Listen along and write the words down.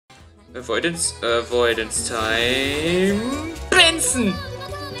Avoidance time. Benson!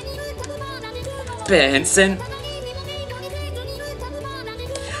 Benson!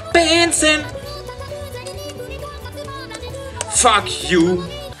 Benson! Fuck you!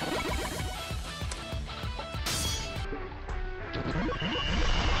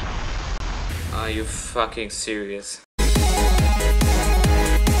 Are you fucking serious?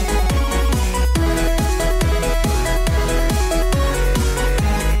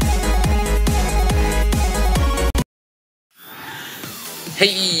 Hey!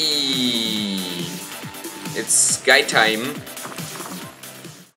 It's guy time.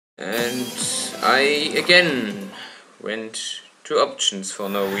 And I again went to options for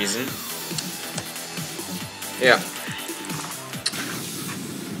no reason. Yeah.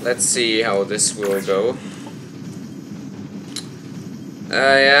 Let's see how this will go.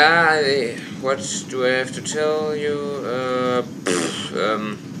 Yeah, what do I have to tell you?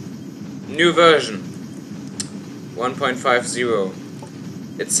 New version 1.50.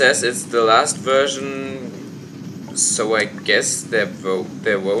 It says it's the last version, so I guess there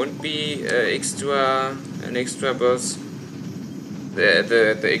won't be an extra boss.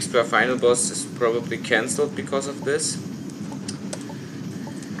 The extra final boss is probably cancelled because of this.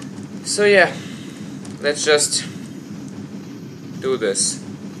 So yeah, let's just do this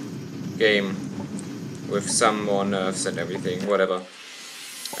game with some more nerfs and everything, whatever.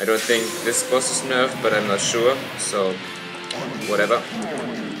 I don't think this boss is nerfed, but I'm not sure, so whatever.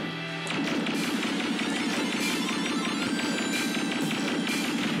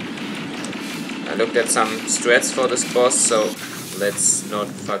 I looked at some strats for this boss, so let's not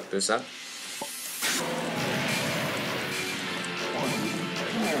fuck this up.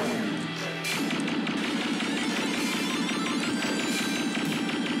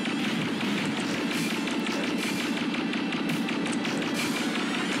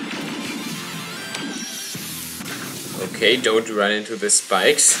 Okay, don't run into the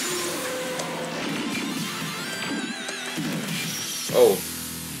spikes. Oh,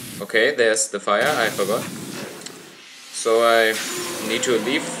 okay, there's the fire, I forgot. So I need to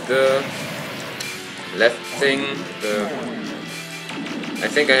leave the left thing. I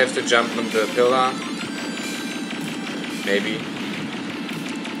think I have to jump on the pillar. Maybe.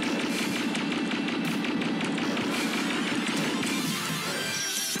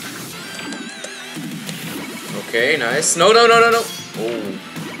 Okay, nice. No, no, no, no, no. Oh.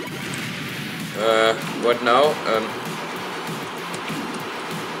 What now?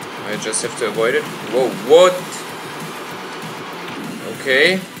 I just have to avoid it. Whoa, what?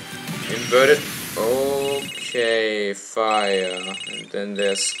 Okay. Inverted. Okay, fire. And then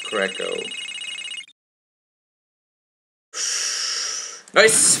there's Krakow.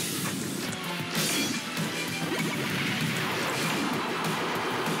 Nice!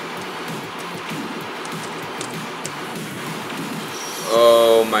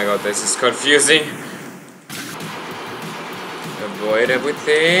 Oh my god, this is confusing. Avoid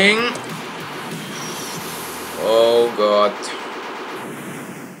everything. Oh god.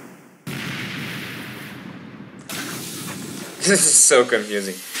 This is so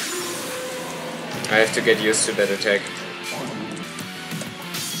confusing. I have to get used to that attack.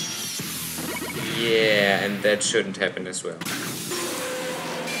 Yeah, and that shouldn't happen as well.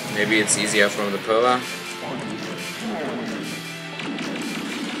 Maybe it's easier from the pillar.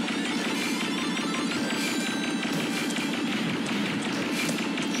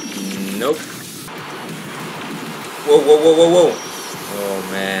 Nope. Whoa, whoa, whoa, whoa, whoa. Oh,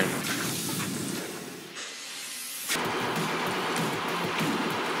 man.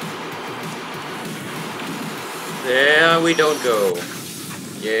 There we don't go.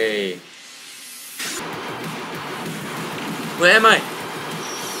 Yay. Where am I?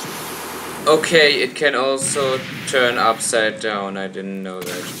 Okay, it can also turn upside down. I didn't know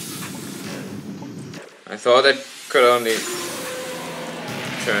that. I thought it could only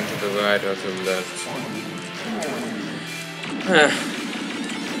turn to the right or to the left.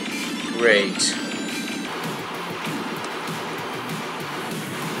 Great.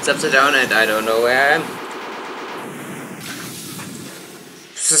 It's upside down and I don't know where I am.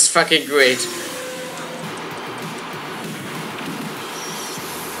 This is fucking great.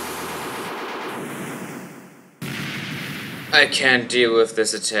 I can't deal with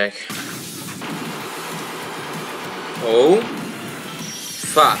this attack. Oh.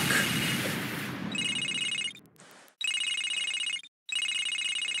 Fuck.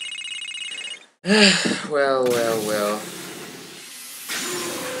 Well, well, well.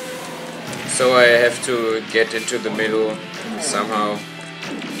 So I have to get into the middle somehow.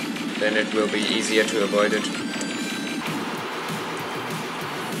 Then it will be easier to avoid it.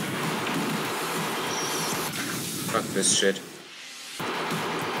 Fuck this shit.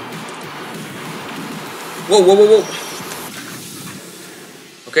 Whoa, whoa, whoa, whoa!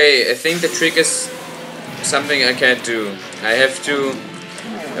 Okay, I think the trick is something I can't do. I have to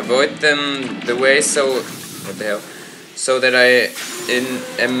avoid them the way so... What the hell? So that I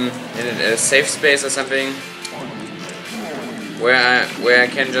am in a safe space or something where I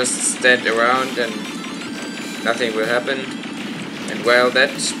can just stand around and nothing will happen. And while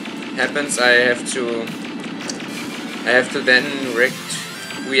that happens, I have to then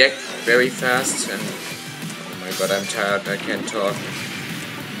react very fast. And oh my god, I'm tired. I can't talk.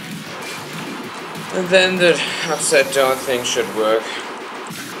 And then the upside down thing should work.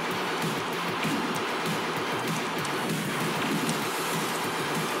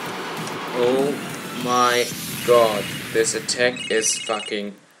 Oh my god, this attack is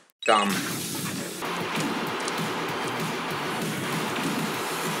fucking dumb.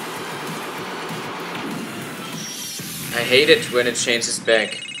 I hate it when it changes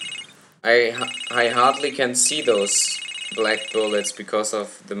back. I hardly can see those black bullets because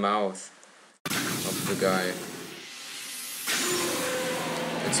of the mouth of the guy.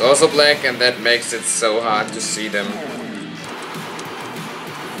 It's also black and that makes it so hard to see them.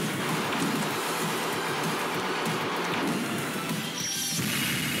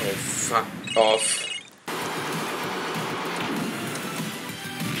 Oh, fuck off.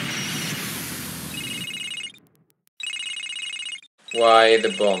 Why the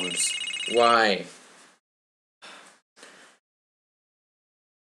bombs? Why?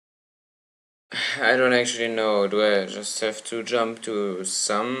 I don't actually know. Do I just have to jump to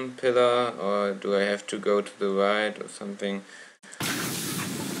some pillar, or do I have to go to the right or something?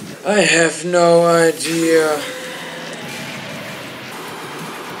 I have no idea.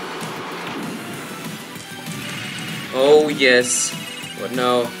 Oh yes. What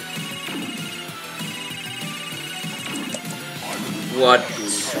now? What?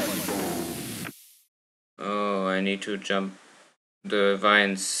 Oh, I need to jump the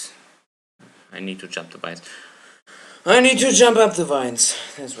vines. I need to jump the vines. I need to jump up the vines.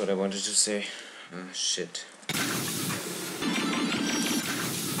 That's what I wanted to say. Oh, shit.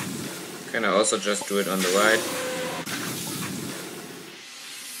 Can I also just do it on the right?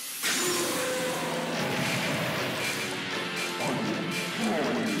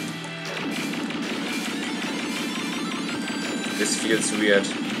 This feels weird.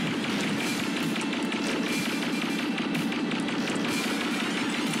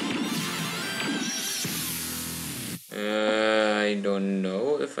 I don't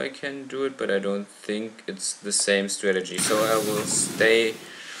know if I can do it, but I don't think it's the same strategy. So I will stay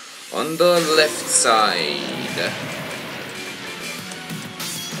on the left side.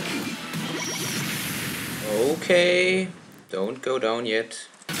 Okay, don't go down yet.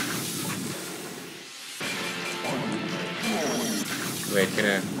 Wait,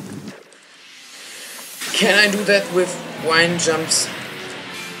 can I do that with wine jumps?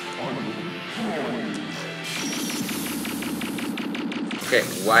 Okay,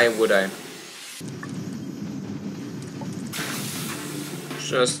 why would I?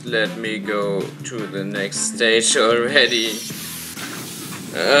 Just let me go to the next stage already.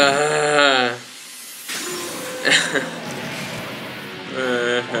 Ah,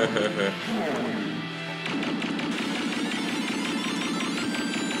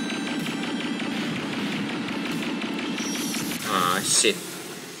 shit.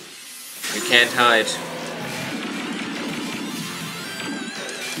 You can't hide.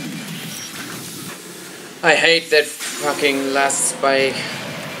 I hate that fucking last spike.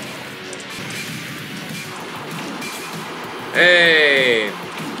 Hey!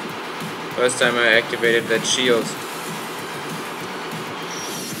 First time I activated that shield.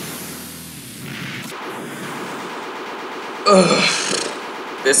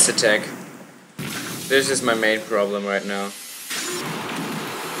 Ugh. This attack. This is my main problem right now.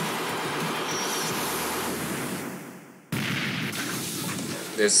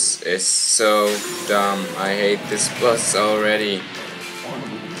 This is so dumb. I hate this boss already.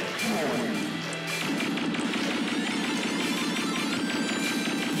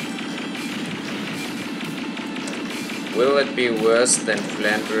 Will it be worse than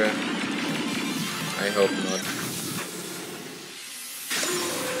Flandre? I hope not.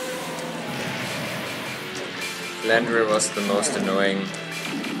 Flandre was the most annoying,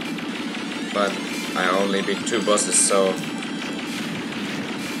 but I only beat 2 bosses, so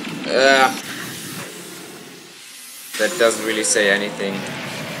that doesn't really say anything.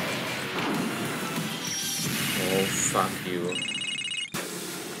 Oh, fuck you.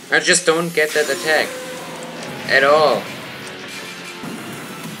 I just don't get that attack at all.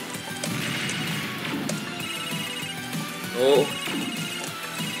 Oh.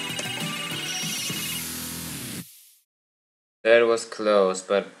 That was close,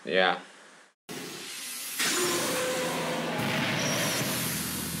 but yeah.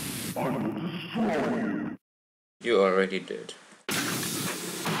 You already did.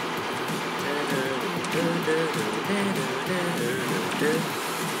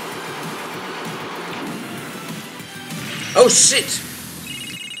 Oh shit!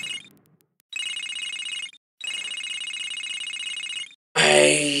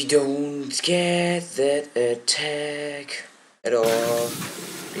 I don't get that attack at all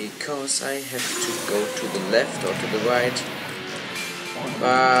because I have to go to the left or to the right,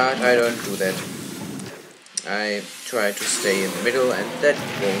 but I don't do that. I try to stay in the middle and that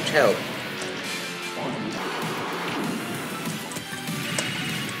won't help.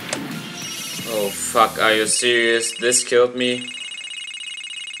 Oh fuck, are you serious? This killed me?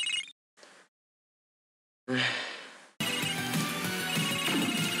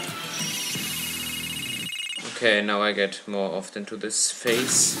 Okay, now I get more often to this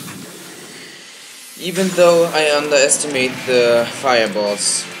phase. Even though I underestimate the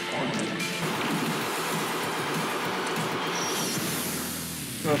fireballs.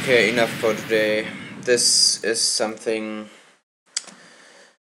 Okay, enough for today. This is something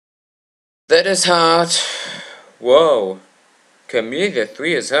that is hard. Whoa, Kamilia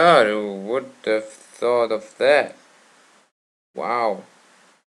 3 is hard. Who would have thought of that? Wow,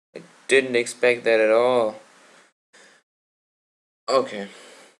 I didn't expect that at all. Okay,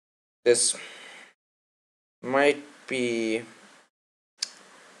 this might be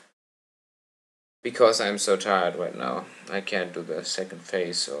because I'm so tired right now. I can't do the second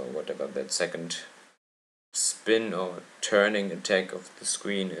phase or whatever that second spin or turning attack of the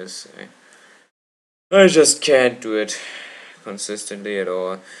screen is. I just can't do it consistently at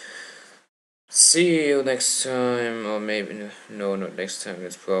all. See you next time, or maybe no, not next time.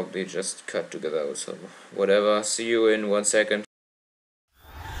 It's probably just cut together, so whatever. See you in 1 second.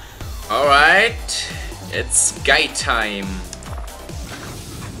 Alright, it's guy time.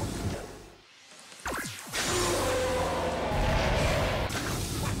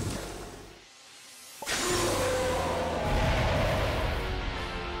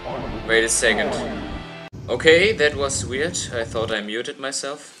 Wait a second. Okay, that was weird. I thought I muted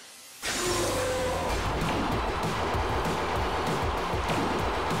myself.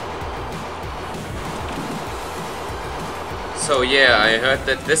 So yeah, I heard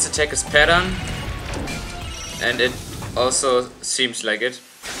that this attack is pattern, and it also seems like it.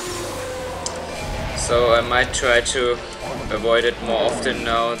 So I might try to avoid it more often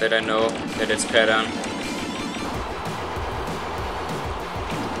now that I know that it's pattern.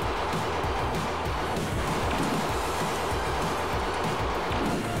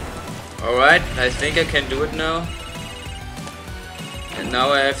 Alright, I think I can do it now. And now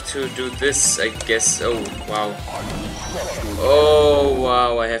I have to do this, I guess. Oh, wow. Oh,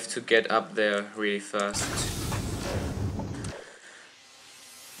 wow, I have to get up there really fast.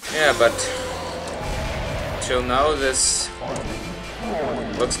 Yeah, but till now this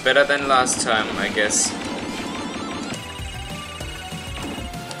looks better than last time, I guess.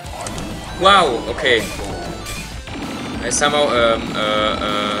 Wow, okay. I somehow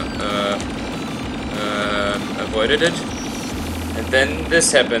avoided it, and then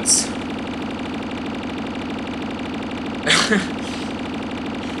this happens.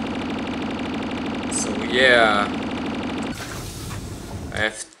 So yeah,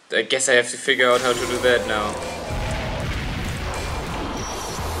 I guess I have to figure out how to do that now.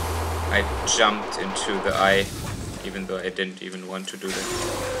 I jumped into the eye, even though I didn't even want to do that.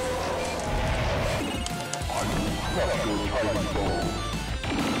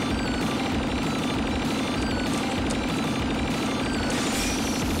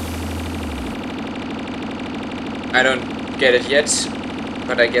 I don't get it yet,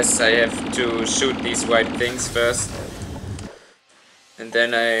 but I guess I have to shoot these white things first. And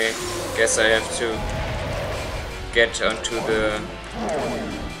then I guess I have to get onto the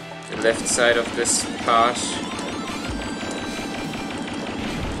left side of this part.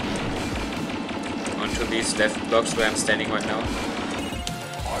 Onto these left blocks where I'm standing right now.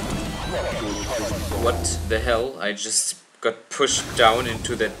 What the hell? I just got pushed down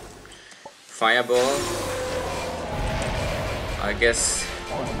into that fireball. I guess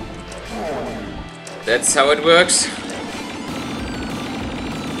that's how it works.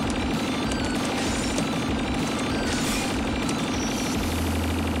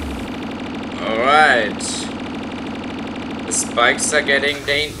 Alright. The spikes are getting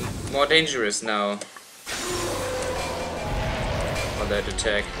more dangerous now. For that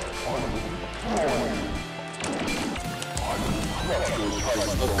attack.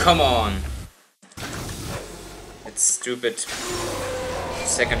 Oh, come on! It's stupid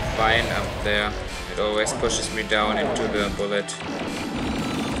second vine up there. It always pushes me down into the bullet.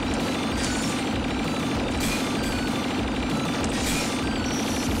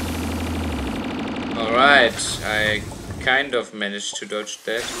 Alright, I kind of managed to dodge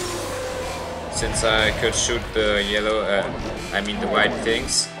that. Since I could shoot the yellow, the white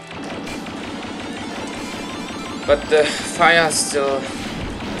things. But the fire still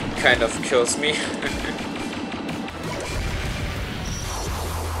kind of kills me.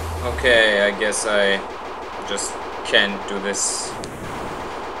 Okay, I guess I just can't do this.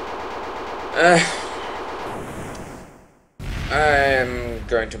 I'm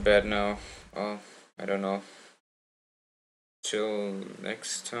going to bed now. Oh, I don't know. Till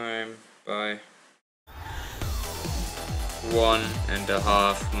next time. Bye.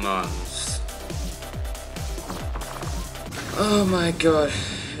 1.5 months. Oh my god,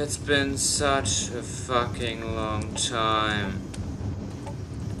 it's been such a fucking long time.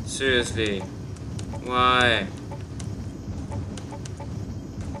 Seriously, why?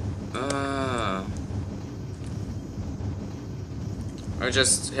 I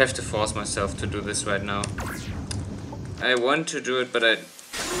just have to force myself to do this right now. I want to do it, but I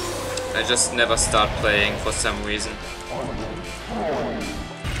just never start playing for some reason.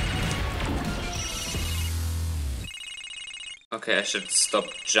 Okay, I should stop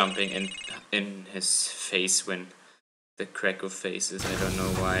jumping in his face when the crackle faces. I don't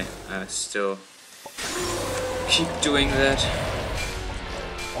know why I still keep doing that.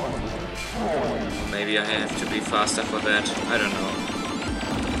 Or maybe I have to be faster for that. I don't know.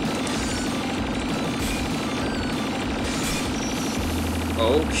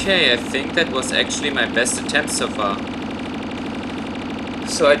 Okay, I think that was actually my best attempt so far.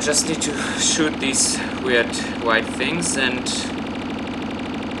 So I just need to shoot these weird white things and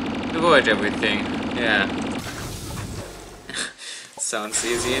avoid everything. Yeah. Sounds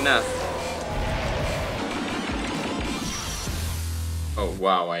easy enough. Oh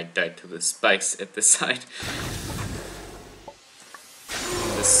wow, I died to the spikes at the side.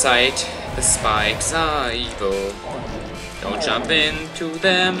 On the side, the spikes are evil. Don't jump into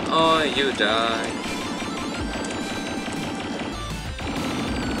them or you die.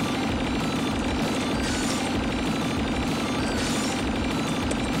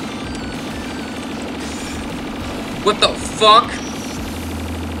 What the fuck?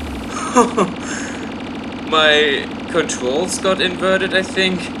 My controls got inverted, I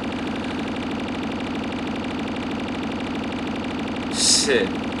think. Shit.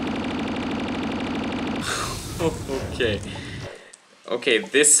 Okay. Okay,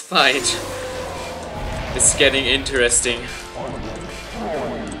 this fight is getting interesting.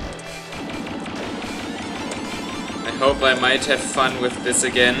 I hope I might have fun with this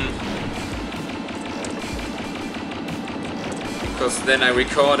again. Because then I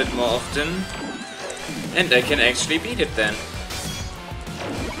record it more often. And I can actually beat it then.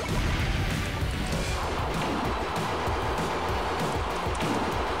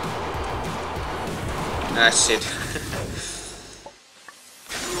 Ah shit.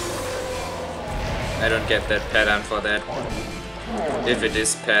 I don't get that pattern for that. If it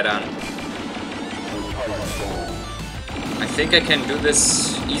is pattern. I think I can do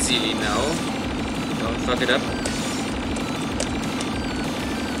this easily now. Don't fuck it up.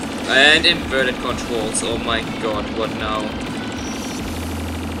 And inverted controls. Oh my god, what now?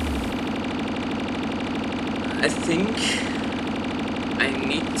 I think I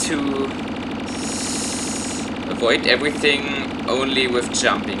need to avoid everything only with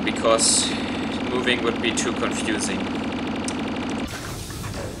jumping, because moving would be too confusing.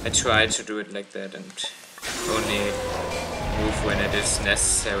 I try to do it like that and only move when it is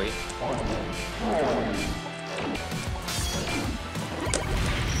necessary.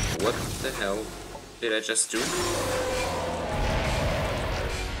 What the hell did I just do?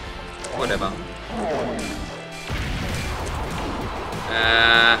 Whatever.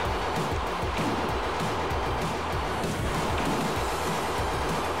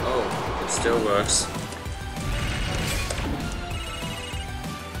 Oh, it still works.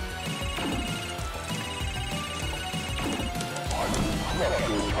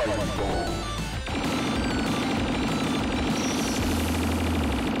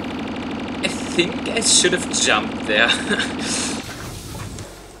 I think I should have jumped there.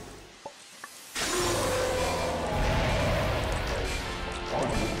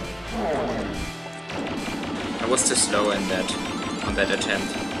 I was too slow on that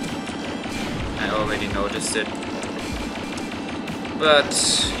attempt. I already noticed it. But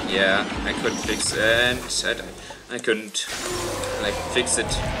yeah, I could fix it and I died. I couldn't like fix it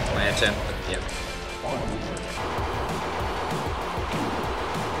my attempt, but yeah.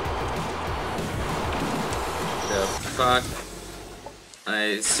 The fuck?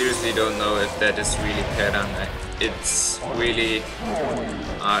 I seriously don't know if that is really pattern. It's really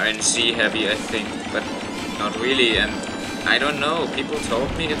RNG heavy, I think, but not really. And I don't know. People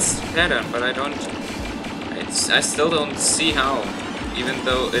told me it's pattern, but I don't. I still don't see how, even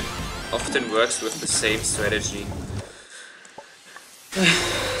though it often works with the same strategy.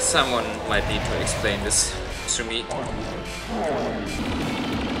 Someone might need to explain this to me.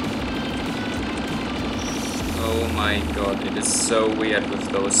 Oh my god, it is so weird with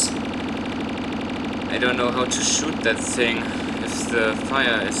those. I don't know how to shoot that thing if the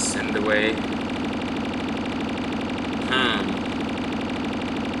fire is in the way.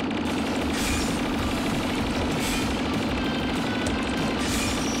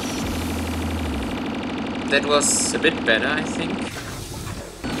 That was a bit better, I think.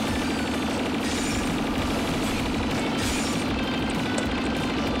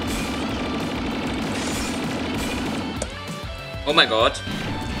 Oh my god.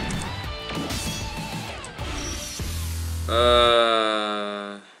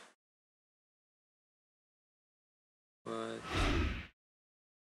 What?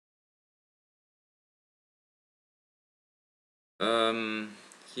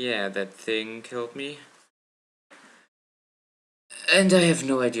 Yeah, that thing killed me. And I have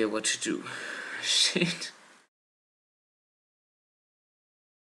no idea what to do. Shit.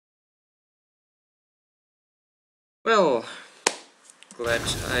 Well, glad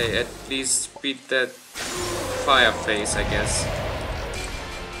I at least beat that fire phase, I guess.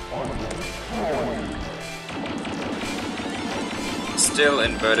 Still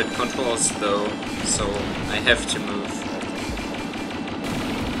inverted controls though, so I have to move.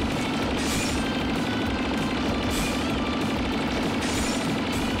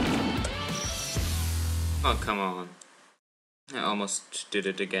 Oh, come on. I almost did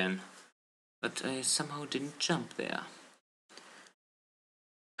it again. But I somehow didn't jump there.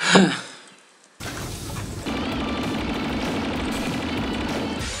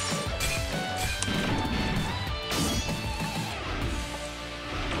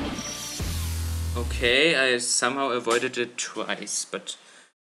 Okay, I somehow avoided it twice, but...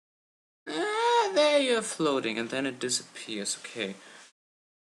 there you're floating and then it disappears, okay.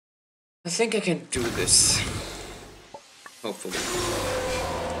 I think I can do this. Hopefully.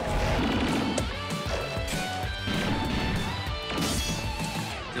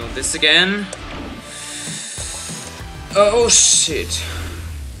 No, this again. Oh shit.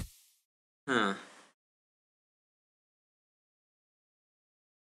 Huh.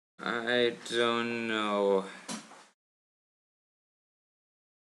 I don't know.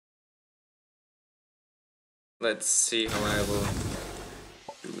 Let's see how I will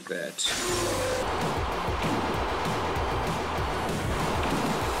do that.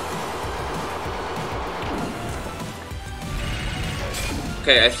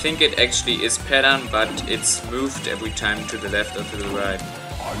 Okay, I think it actually is pattern, but it's moved every time to the left or to the right.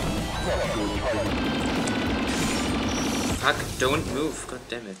 Fuck, don't move, god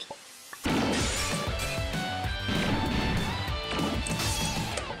damn it.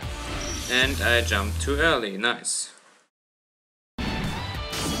 And I jumped too early, nice.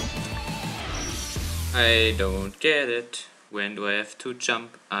 I don't get it. When do I have to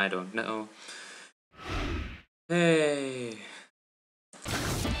jump? I don't know. Hey.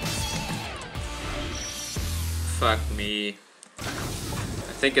 Fuck me.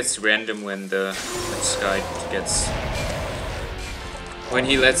 I think it's random when this guy gets... when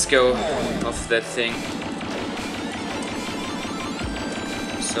he lets go of that thing.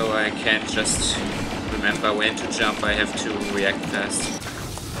 So I can't just remember when to jump, I have to react fast.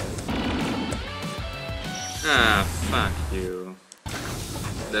 Ah, fuck you.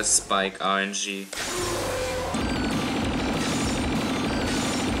 The spike RNG.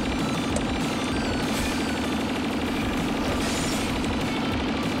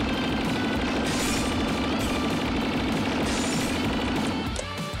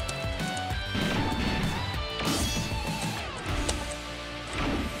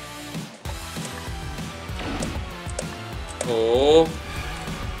 Oh.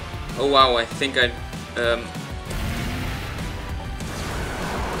 Oh wow, I think I...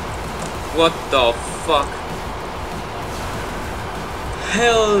 What the fuck?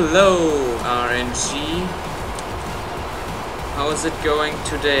 Hello, RNG. How is it going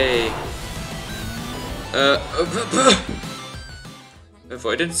today?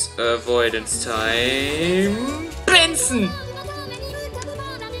 Avoidance time. Benson!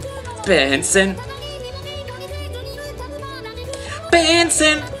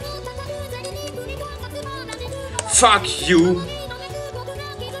 Benson! Fuck you!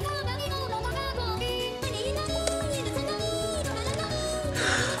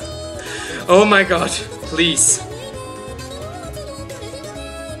 Oh my god, please.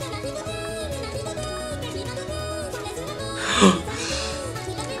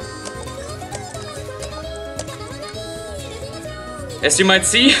 As you might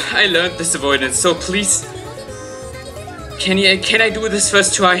see, I learned this avoidance, so please, can I do this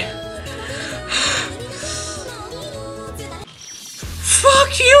first try?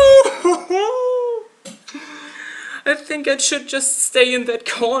 Fuck you! I think I should just stay in that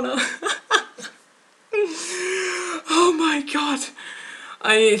corner. Oh my god!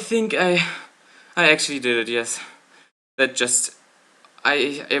 I think I actually did it. Yes, that just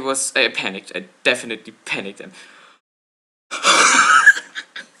I panicked. I definitely panicked.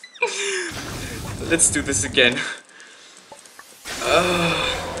 Let's do this again.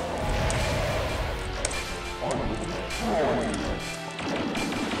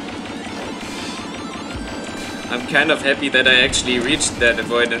 I'm kind of happy that I actually reached that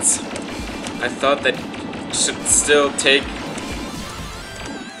avoidance. I thought that should still take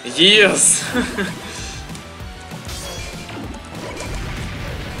years.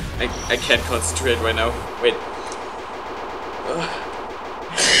 I can't concentrate right now. Wait.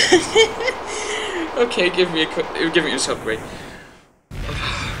 Okay, give me a short break.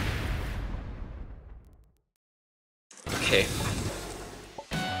 Okay.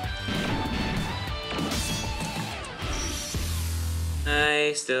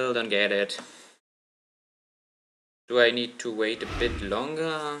 I still don't get it. Do I need to wait a bit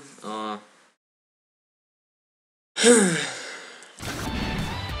longer? Or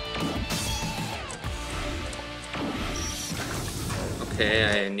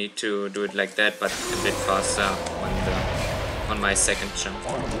okay, I need to do it like that, but a bit faster on my second jump.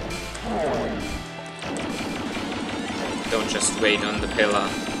 Don't just wait on the pillar.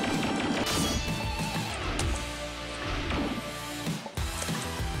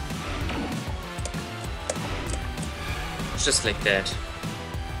 Just like that.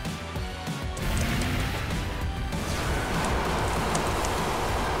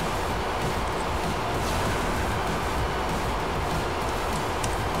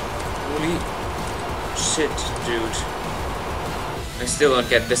 Holy shit, dude. I still don't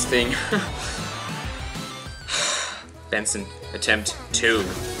get this thing. Benson, attempt 2.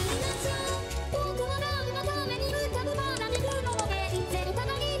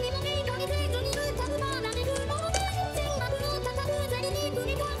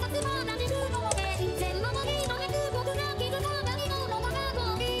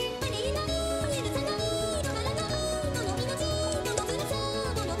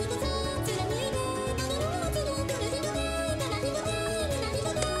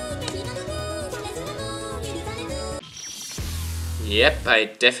 Yep, I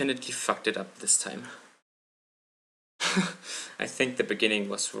definitely fucked it up this time. I think the beginning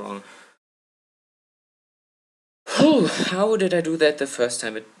was wrong. Whew, how did I do that the first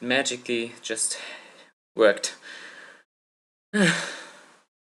time? It magically just worked.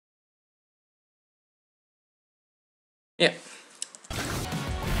 Yeah.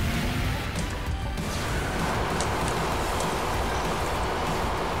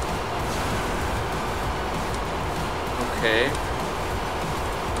 Okay.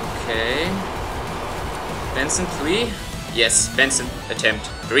 Okay. Benson 3? Yes, Benson attempt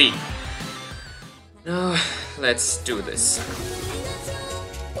 3. Now, let's do this.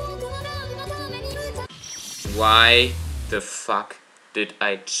 Why the fuck did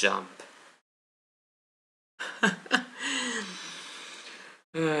I jump?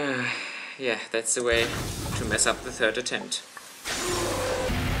 Yeah, that's the way to mess up the third attempt.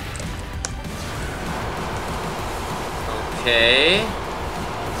 Okay.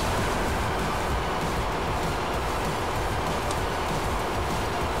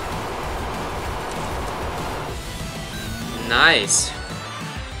 Nice.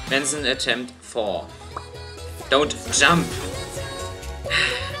 Benson attempt 4. Don't jump.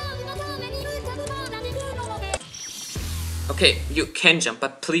 Okay, you can jump,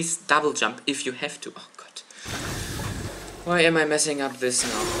 but please double jump if you have to. Oh god. Why am I messing up this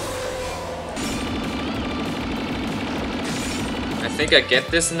now? I think I get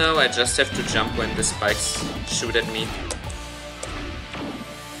this now. I just have to jump when the spikes shoot at me.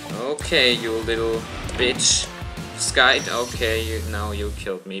 Okay, you little bitch. Skyd, okay, now you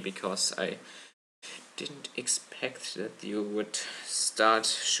killed me because I didn't expect that you would start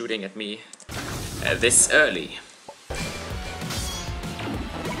shooting at me this early.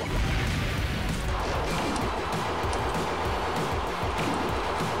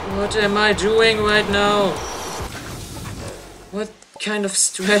 What am I doing right now? What kind of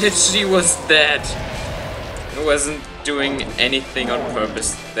strategy was that? I wasn't doing anything on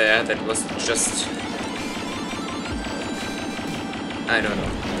purpose there. That was just... I don't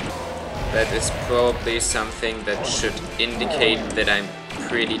know. That is probably something that should indicate that I'm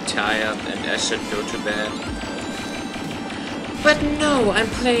pretty tired and I should go to bed. But no, I'm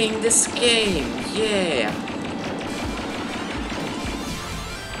playing this game. Yeah.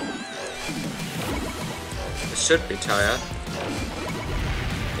 I should be tired.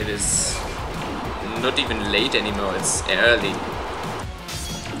 It is not even late anymore, it's early.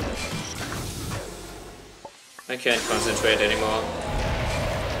 I can't concentrate anymore.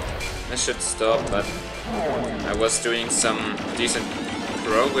 I should stop, but I was doing some decent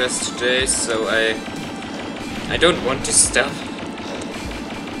progress today, so I don't want to stop.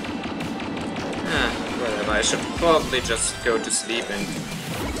 Whatever, I should probably just go to sleep, and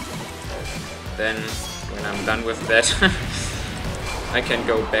then when I'm done with that I can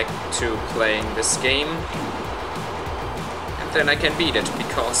go back to playing this game, and then I can beat it,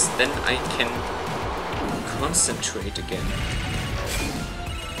 because then I can concentrate again.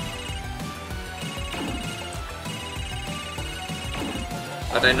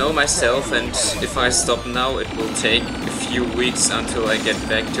 But I know myself, and if I stop now it will take a few weeks until I get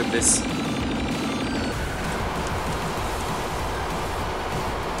back to this.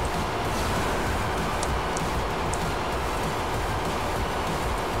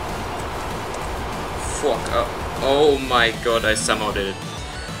 Fuck up. Oh my god, I somehow did it.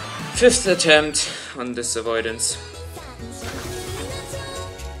 5th attempt on this avoidance.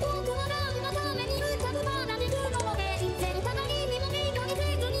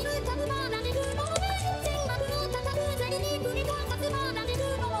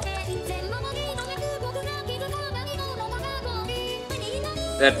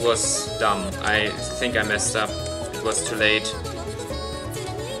 That was dumb. I think I messed up. It was too late.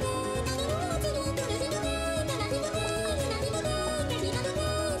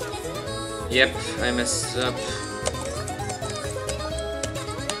 Yep, I messed up.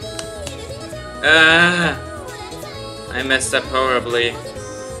 I messed up horribly.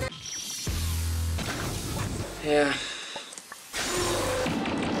 Yeah.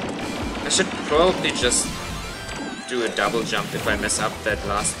 I should probably just do a double jump if I mess up that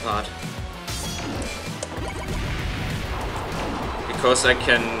last part. Because I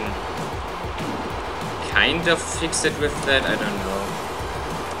can kind of fix it with that, I don't know.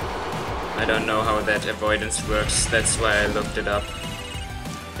 I don't know how that avoidance works, that's why I looked it up.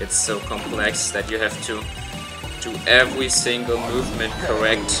 It's so complex that you have to do every single movement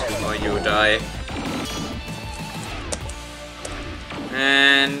correct or you die.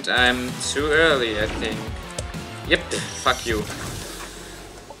 And I'm too early, I think. Yep, fuck you.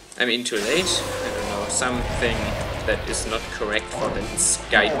 I mean, too late? I don't know, something that is not correct for the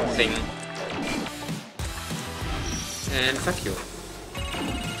Skype thing. And fuck you.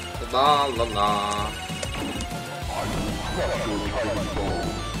 La la la.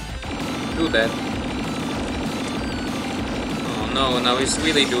 Do that. Oh no, now he's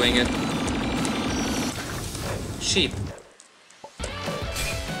really doing it. Sheep.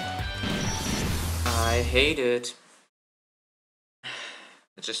 I hate it.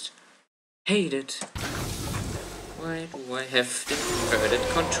 I just hate it. Why do I have inverted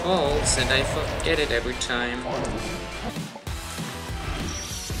controls and I forget it every time?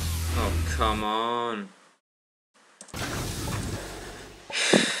 Oh, come on.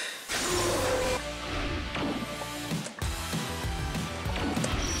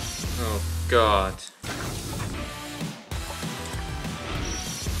 Oh, God.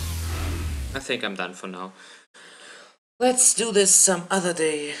 I think I'm done for now. Let's do this some other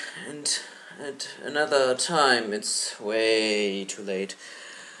day and at another time. It's way too late.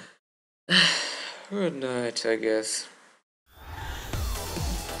 Good night, I guess.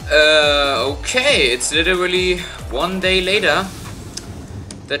 Okay, it's literally one day later.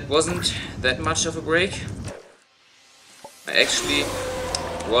 That wasn't that much of a break. I actually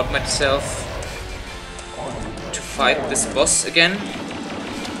brought myself to fight this boss again.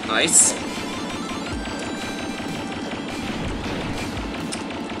 Nice.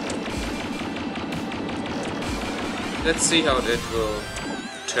 Let's see how that will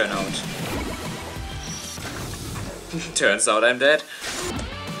turn out. Turns out I'm dead.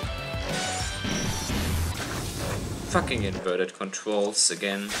 Fucking inverted controls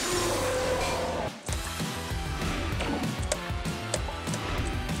again.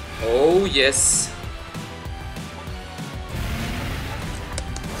 Oh yes.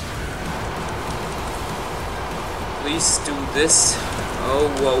 Please do this. Oh,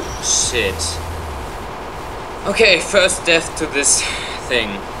 whoa, shit. Okay, first death to this thing.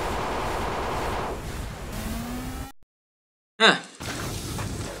 Huh.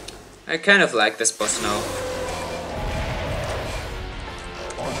 I kind of like this boss now.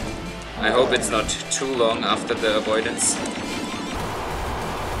 I hope it's not too long after the avoidance.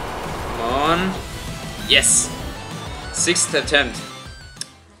 Come on. Yes! 6th attempt.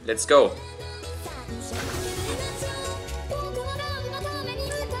 Let's go.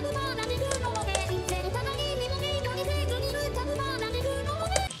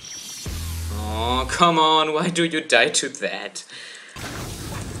 Oh, come on, why do you die to that?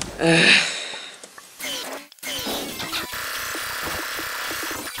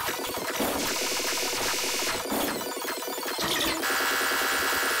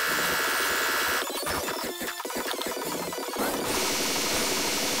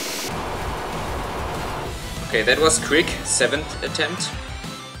 Okay, that was quick. 7th attempt.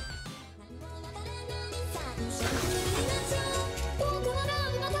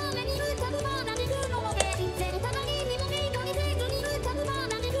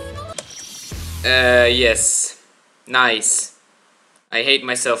 Yes. Nice. I hate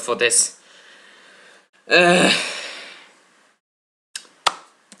myself for this.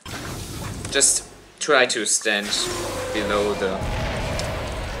 Just try to stand below the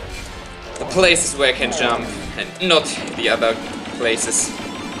places where I can jump and not the other places.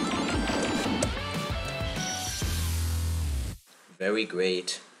 Very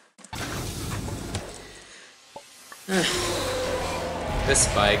great. The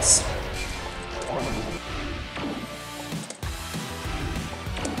spikes.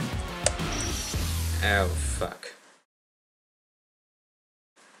 Oh, fuck.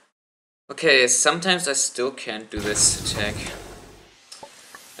 Okay, sometimes I still can't do this attack.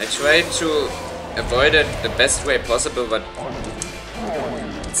 I try to avoid it the best way possible, but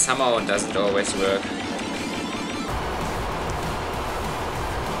it somehow doesn't always work.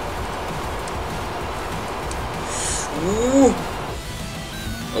 Ooh.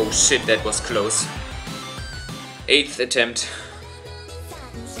 Oh shit, that was close. 8th attempt.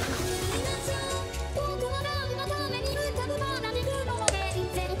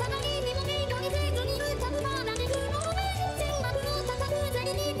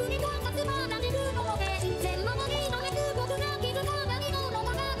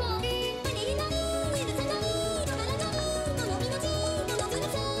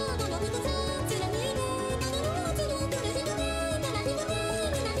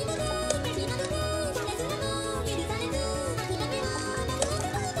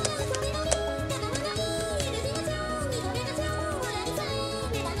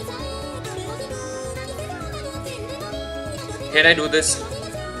 Can I do this?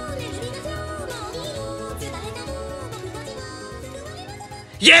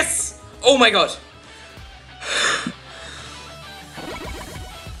 Yes! Oh my god!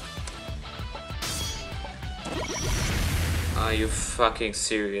 Are you fucking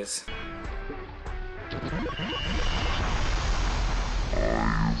serious?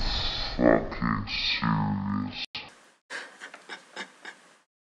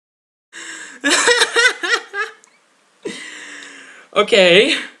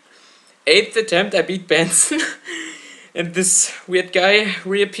 Okay, 8th attempt, I beat Benson, and this weird guy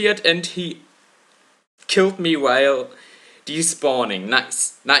reappeared and he killed me while despawning.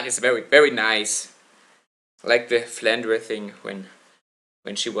 Nice, nice, very, very nice. Like the Flandre thing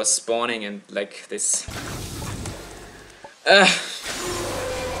when she was spawning and like this.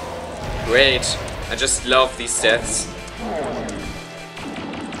 Great, I just love these deaths.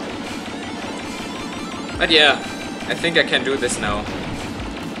 But yeah, I think I can do this now.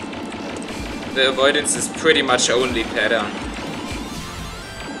 The avoidance is pretty much only pattern.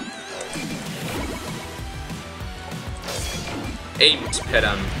 Aimed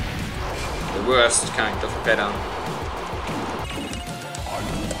pattern. The worst kind of pattern.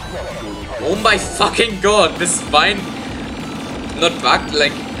 Oh my fucking god, this vine... Not bugged,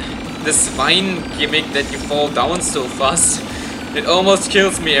 like... This vine gimmick that you fall down so fast. It almost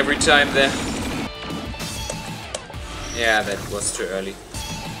kills me every time there. Yeah, that was too early.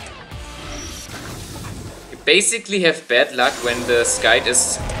 You basically have bad luck when the skite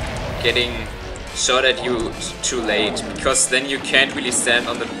is getting shot at you too late, because then you can't really stand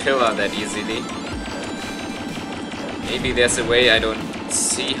on the pillar that easily. Maybe there's a way, I don't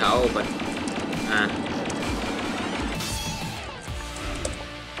see how, but...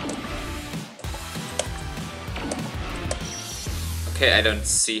 Okay, I don't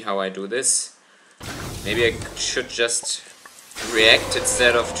see how I do this. Maybe I should just react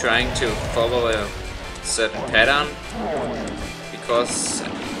instead of trying to follow a certain pattern. because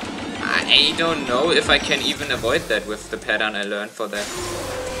I don't know if I can even avoid that with the pattern I learned for that.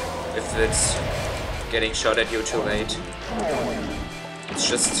 If it's getting shot at you too late.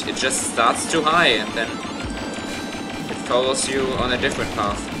 It just starts too high and then it follows you on a different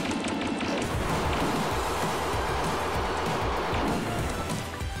path.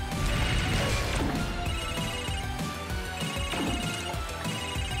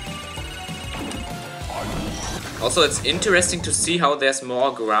 Also, it's interesting to see how there's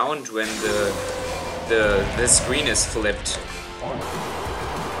more ground when the screen is flipped.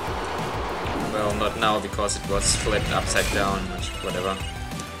 Well, not now because it was flipped upside down, but whatever.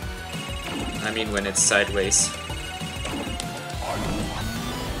 I mean when it's sideways.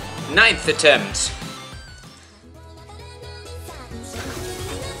 9th attempt!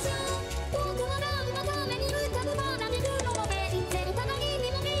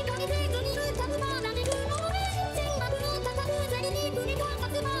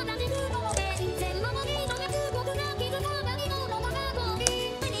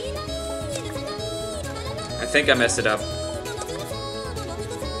 I think I messed it up.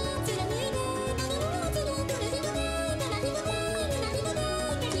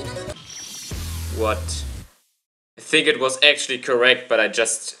 What? I think it was actually correct, but I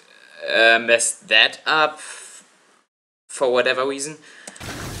just messed that up for whatever reason.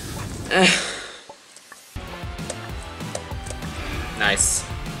 Nice.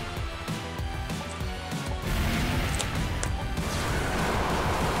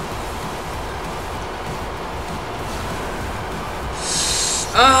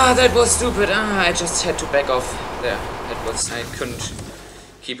 Ah, that was stupid. Ah, I just had to back off. There, I couldn't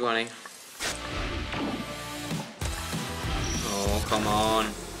keep running. Oh, come on.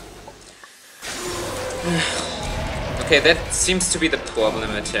 Okay, that seems to be the problem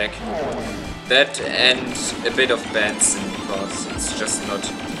attack. That and a bit of Benson, because it's just not...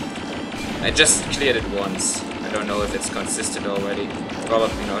 I just cleared it once. I don't know if it's consistent already.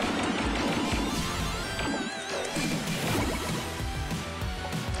 Probably not.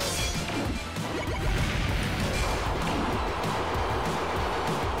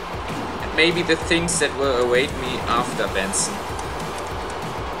 Maybe the things that will await me after Benson.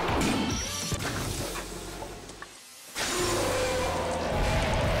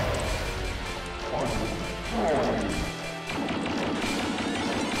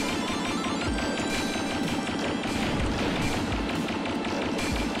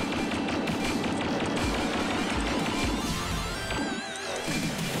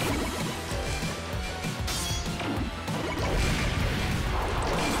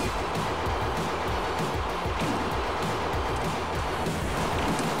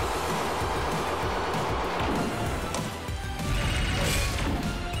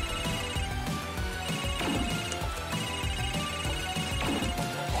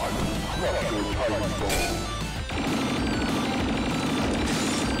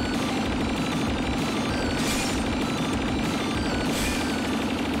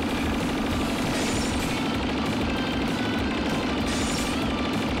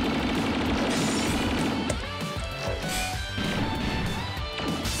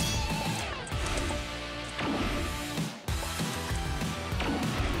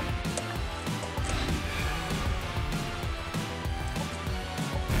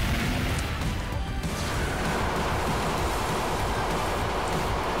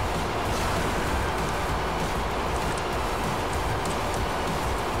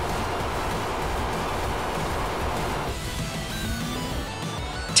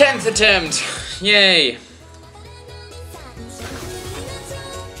 Tenth attempt! Yay!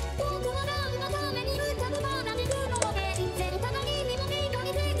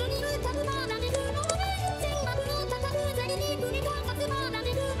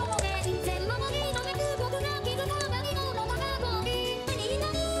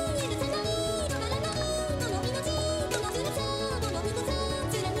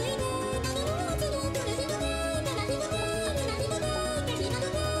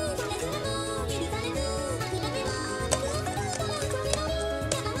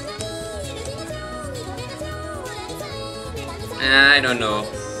 I don't know.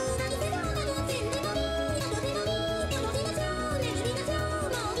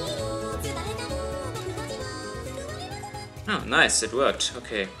 Oh, nice, it worked.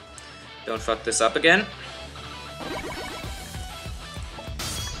 Okay. Don't fuck this up again.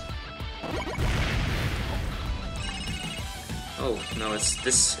 Oh, now it's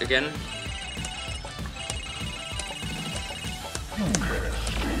this again.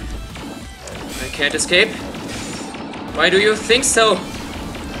 I can't escape. Why do you think so?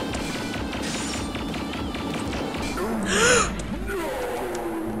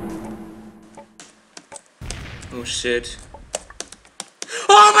 shit.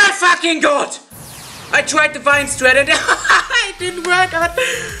 Oh my fucking god! I tried the vine strat and it didn't work out.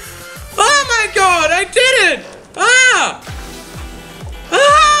 Oh my god, I did it! Ah!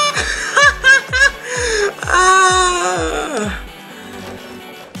 Ah!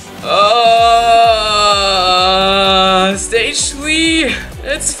 Ah! Stage 3!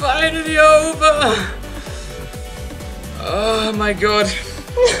 It's finally over! Oh my god.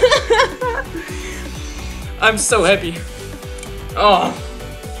 I'm so happy. Oh.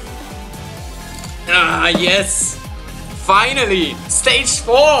 Ah, yes. Finally. Stage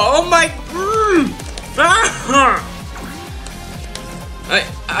 4. Oh my.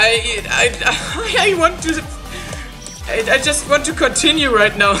 I want to. I just want to continue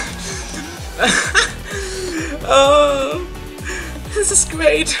right now. Oh, this is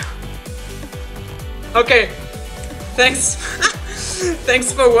great. Okay. Thanks.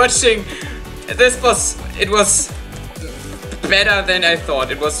 Thanks for watching. It was better than I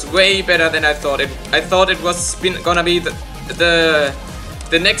thought. It was way better than I thought. I thought it was gonna be the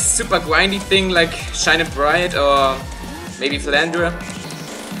next super grindy thing like Shine It Bright or maybe Philandra.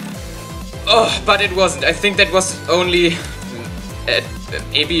 Oh, but it wasn't. I think that was only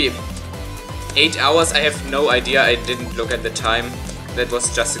maybe 8 hours. I have no idea. I didn't look at the time. That was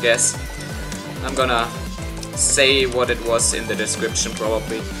just a guess. I'm gonna say what it was in the description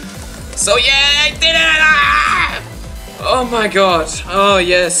probably. So yeah, I did it! Ah! Oh my god. Oh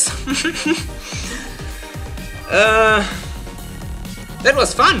yes. That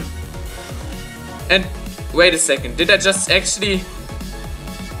was fun. And wait a second, did I just actually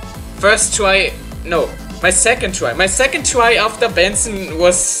first try? No, my second try. My second try after Benson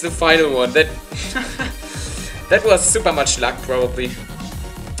was the final one. That that was super much luck probably.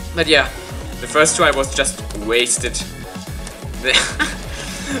 But yeah, the first try was just wasted.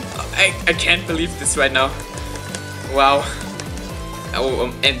 I can't believe this right now. Wow.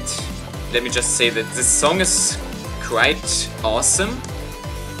 Oh, and let me just say that this song is quite awesome.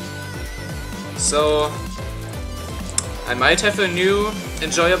 So I might have a new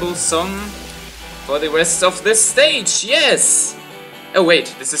enjoyable song for the rest of this stage. Yes. Oh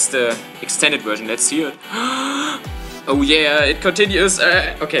wait, this is the extended version. Let's hear it. Oh yeah, it continues.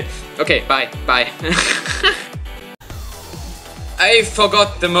 Okay, bye. I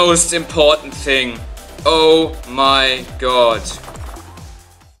forgot the most important thing. Oh my god.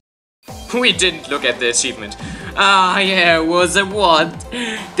 We didn't look at the achievement. Ah yeah, was a what?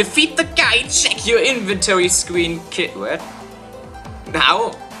 Defeat the guy, check your inventory screen kit. What?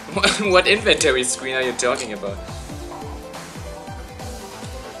 How? What inventory screen are you talking about?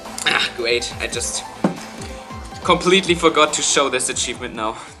 Ah, great. I just completely forgot to show this achievement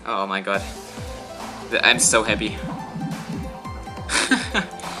now. Oh my god. I'm so happy.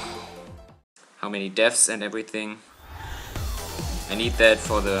 How many deaths and everything. I need that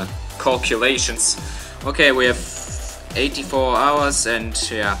for the calculations. Okay, we have 84 hours and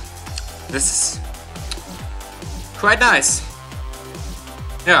yeah, this is quite nice.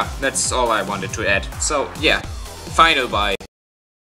 Yeah, that's all I wanted to add. So yeah, final bye.